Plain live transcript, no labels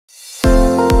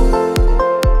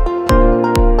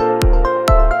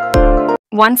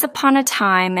Once upon a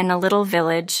time in a little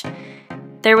village,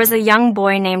 there was a young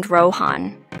boy named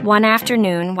Rohan. One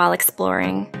afternoon, while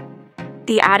exploring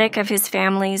the attic of his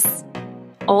family's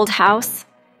old house,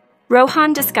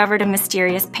 Rohan discovered a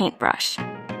mysterious paintbrush.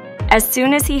 As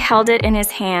soon as he held it in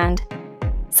his hand,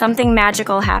 something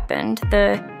magical happened.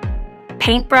 The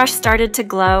paintbrush started to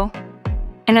glow.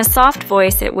 In a soft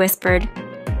voice, it whispered,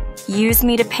 "Use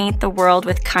me to paint the world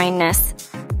with kindness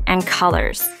and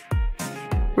colors."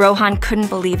 Rohan couldn't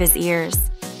believe his ears,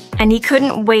 and he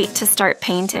couldn't wait to start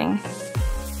painting.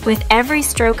 With every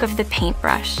stroke of the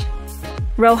paintbrush,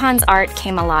 Rohan's art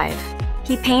came alive.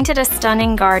 He painted a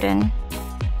stunning garden,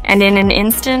 and in an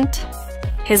instant,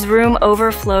 his room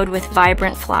overflowed with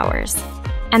vibrant flowers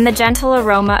and the gentle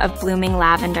aroma of blooming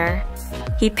lavender.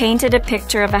 He painted a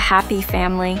picture of a happy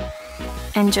family,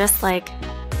 and just like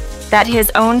that,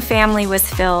 his own family was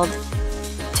filled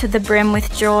to the brim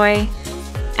with joy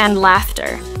and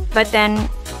laughter. But then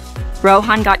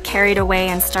Rohan got carried away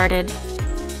and started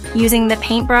using the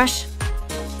paintbrush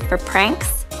for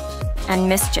pranks and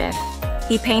mischief.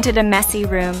 He painted a messy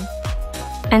room,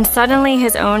 and suddenly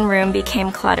his own room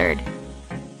became cluttered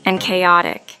and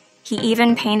chaotic. He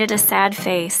even painted a sad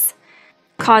face,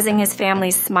 causing his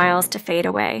family's smiles to fade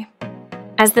away.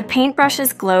 As the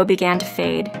paintbrush's glow began to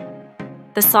fade,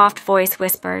 the soft voice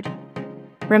whispered,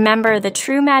 "Remember, the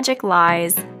true magic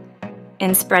lies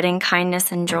in spreading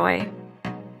kindness and joy."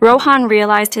 Rohan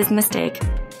realized his mistake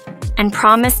and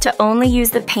promised to only use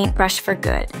the paintbrush for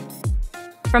good.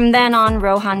 From then on,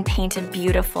 Rohan painted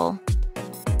beautiful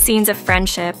scenes of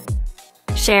friendship,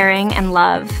 sharing, and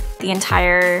love. The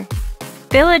entire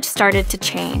village started to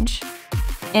change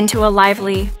into a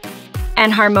lively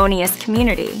and harmonious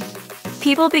community.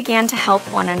 People began to help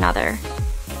one another,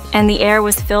 and the air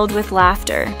was filled with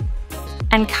laughter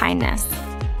and kindness.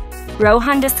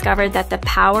 Rohan discovered that the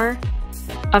power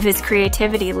of his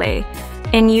creativity lay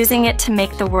in using it to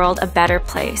make the world a better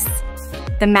place.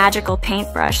 The magical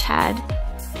paintbrush had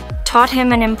taught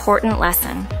him an important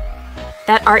lesson: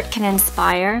 that art can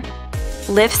inspire,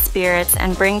 lift spirits,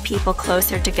 and bring people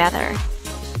closer together.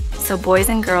 So boys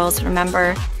and girls,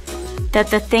 remember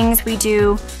that the things we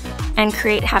do and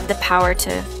create have the power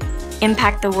to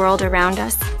impact the world around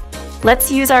us.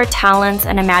 Let's use our talents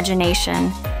and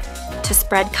imagination to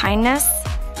spread kindness,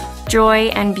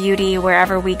 joy, and beauty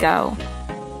wherever we go.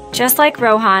 Just like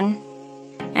Rohan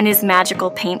and his magical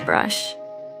paintbrush,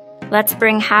 let's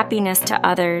bring happiness to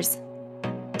others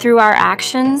through our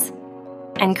actions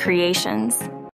and creations.